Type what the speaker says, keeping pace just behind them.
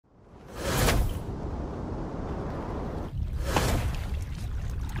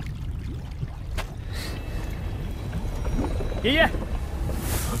爷爷。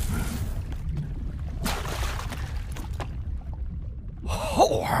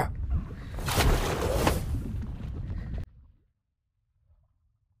后儿。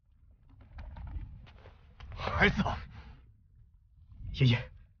 孩子，爷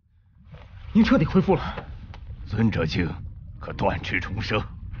爷，您彻底恢复了。尊者境可断肢重生，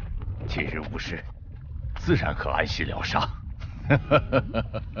今日无事，自然可安息疗伤。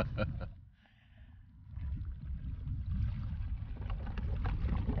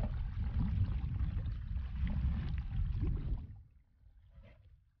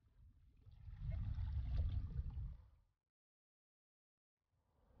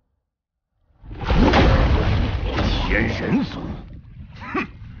天人族，哼！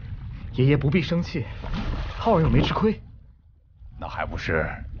爷爷不必生气，浩儿又没吃亏。那还不是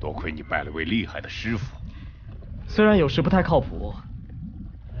多亏你拜了位厉害的师傅。虽然有时不太靠谱，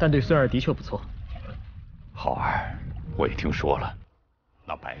但对孙儿的确不错。浩儿，我也听说了，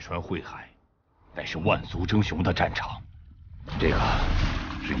那百川汇海，乃是万族争雄的战场。这个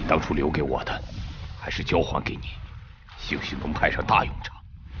是你当初留给我的，还是交还给你？兴许能派上大用场。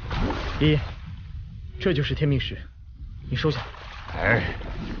爷爷，这就是天命石，你收下。哎，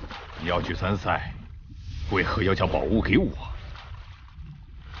你要去参赛，为何要将宝物给我？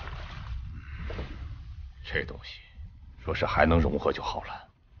这东西若是还能融合就好了，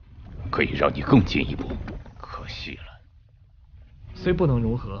可以让你更进一步。可惜了，虽不能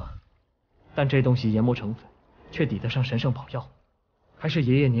融合，但这东西研磨成粉，却抵得上神圣宝药。还是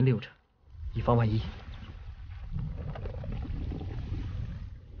爷爷您留着，以防万一。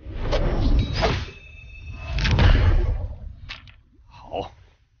好，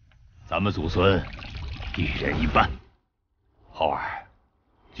咱们祖孙一人一半。浩儿，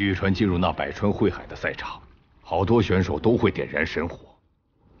据传进入那百川汇海的赛场，好多选手都会点燃神火。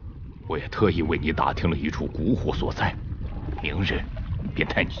我也特意为你打听了一处古火所在，明日便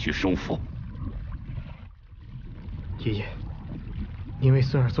带你去收复。爷爷，您为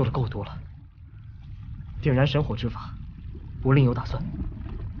孙儿做的够多了。点燃神火之法，我另有打算。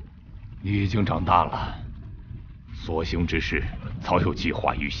你已经长大了，所行之事早有计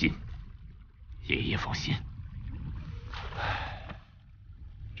划于心，爷爷放心。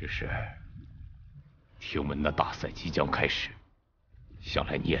只是听闻那大赛即将开始，想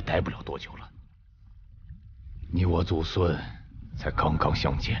来你也待不了多久了。你我祖孙才刚刚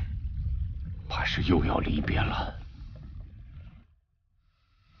相见，怕是又要离别了。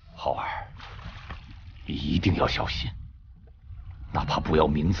浩儿，你一定要小心，哪怕不要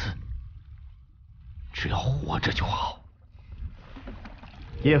名字，只要活着就好。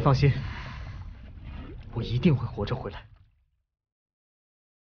爷爷放心，我一定会活着回来。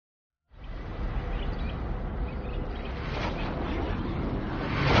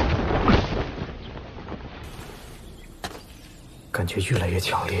感觉越来越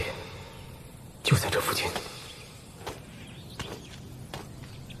强烈，就在这附近。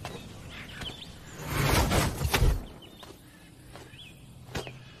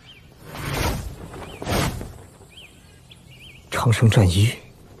长生战衣，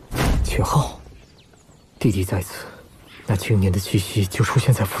秦昊，弟弟在此，那青年的气息就出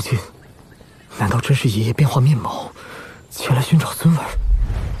现在附近。难道真是爷爷变化面貌，前来寻找孙儿？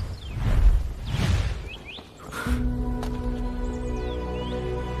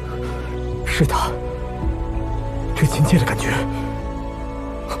是他，这亲切的感觉。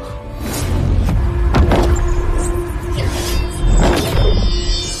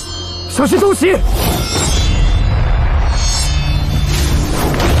小心东西！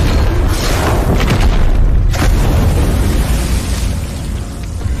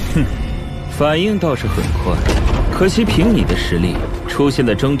哼，反应倒是很快，可惜凭你的实力，出现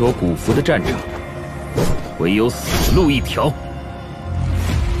在争夺古符的战场，唯有死路一条。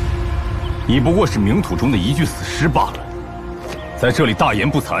你不过是冥土中的一具死尸罢了，在这里大言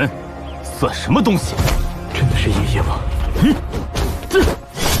不惭，算什么东西？真的是爷爷吗？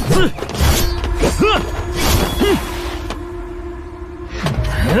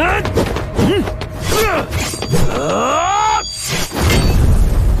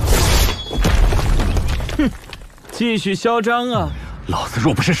继续嚣张啊！老子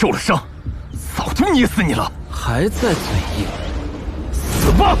若不是受了伤，早就捏死你了！还在嘴硬，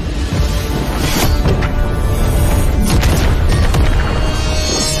死吧！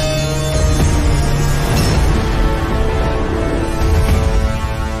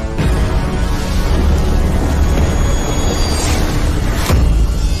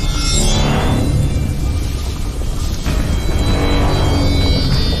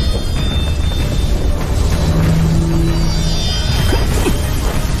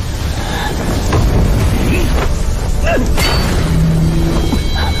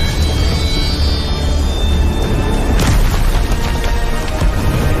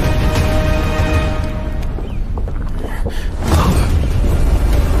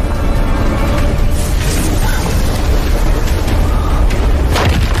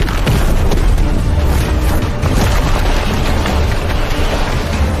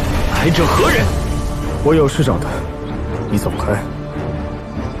来者何人？我有事找他，你走开。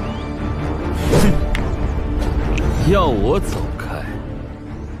要我走开？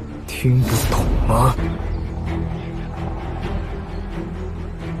听不懂吗？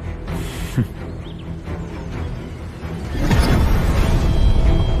哼！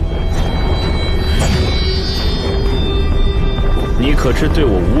你可知对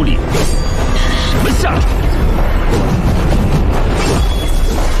我无礼是什么下场？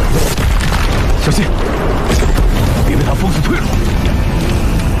小心，别被他封死退路。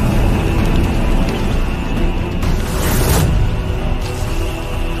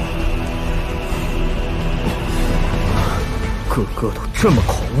个个都这么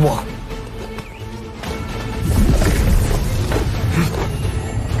狂妄。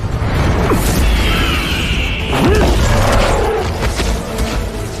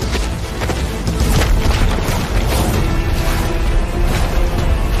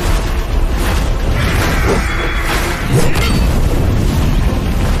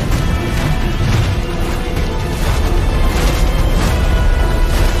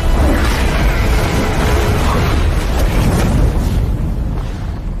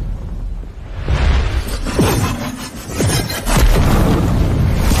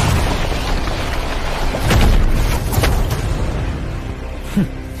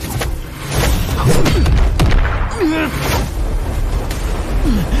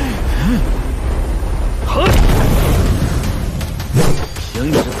凭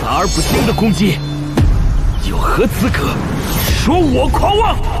你这杂而不精的攻击，有何资格说我狂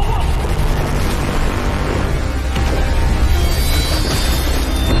妄？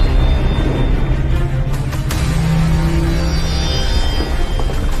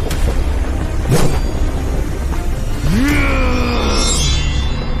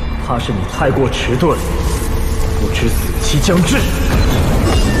怕是你太过迟钝，不知死期将至。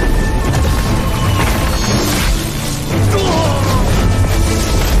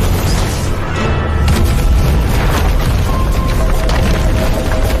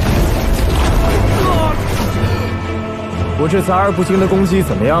我这杂而不精的攻击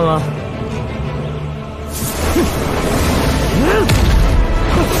怎么样啊？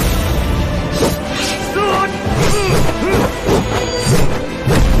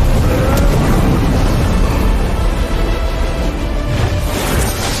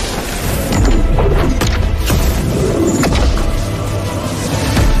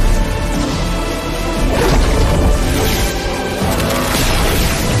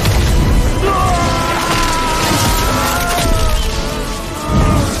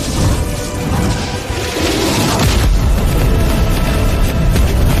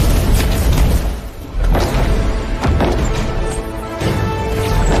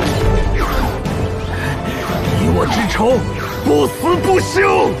不死不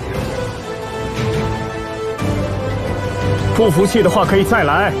休！不服气的话可以再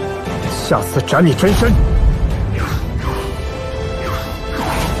来，下次斩你真身。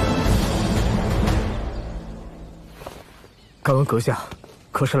敢问阁下，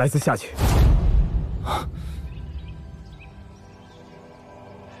可是来自下界？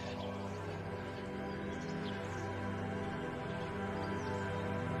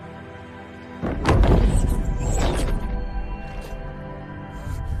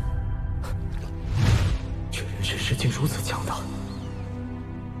竟如此强大！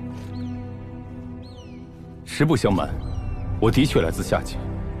实不相瞒，我的确来自下界。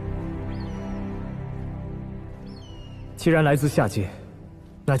既然来自下界，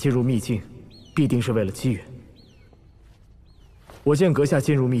那进入秘境必定是为了机缘。我见阁下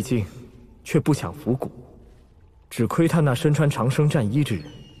进入秘境，却不抢伏骨，只窥探那身穿长生战衣之人。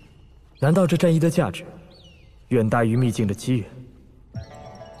难道这战衣的价值远大于秘境的机缘？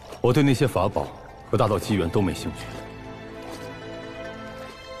我对那些法宝和大道机缘都没兴趣。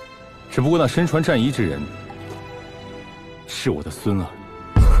只不过那身穿战衣之人是我的孙儿。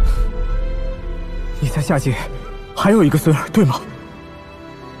你在下界还有一个孙儿，对吗？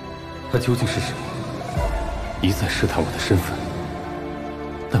他究竟是谁？一再试探我的身份，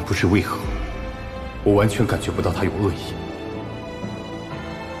但不知为何，我完全感觉不到他有恶意。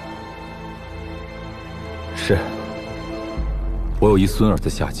是，我有一孙儿在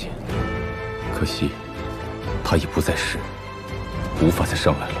下界，可惜他已不在世，无法再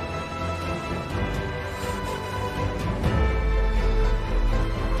上来了。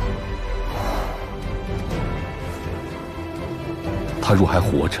他若还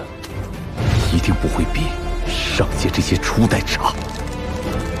活着，一定不会比上界这些初代差。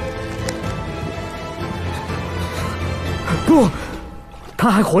不，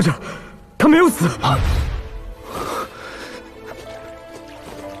他还活着，他没有死。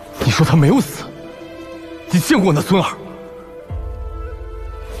你说说他没有死，你见过那孙儿？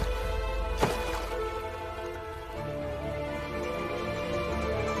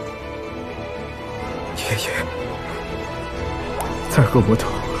爷爷，在恶魔岛，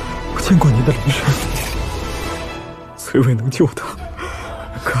我见过您的灵身，虽未能救他，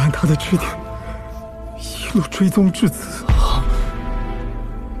可按他的指点，一路追踪至此。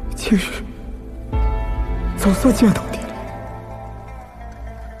今日总算见到你了。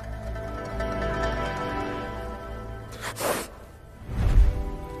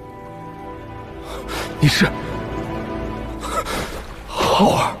你是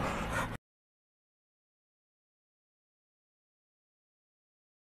浩儿。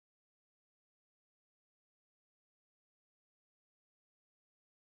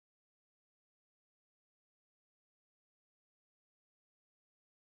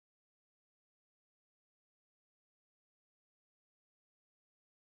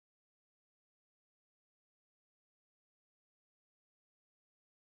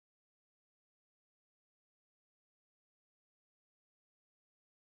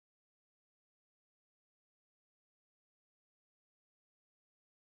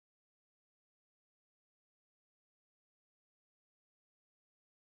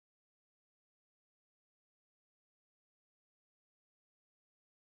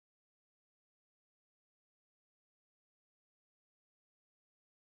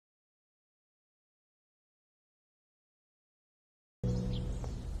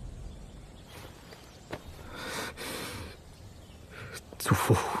祖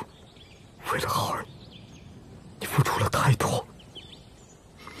父，为了浩儿，你付出了太多。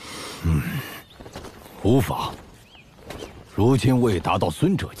无妨。如今未达到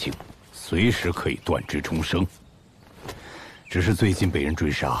孙者境，随时可以断肢重生。只是最近被人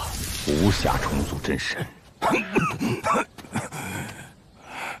追杀，无暇重组真身。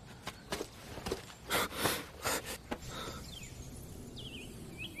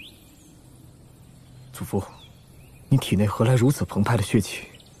祖父，你体内何来如此澎湃的血气，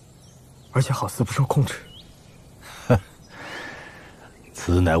而且好似不受控制？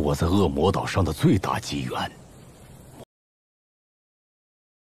此乃我在恶魔岛上的最大机缘。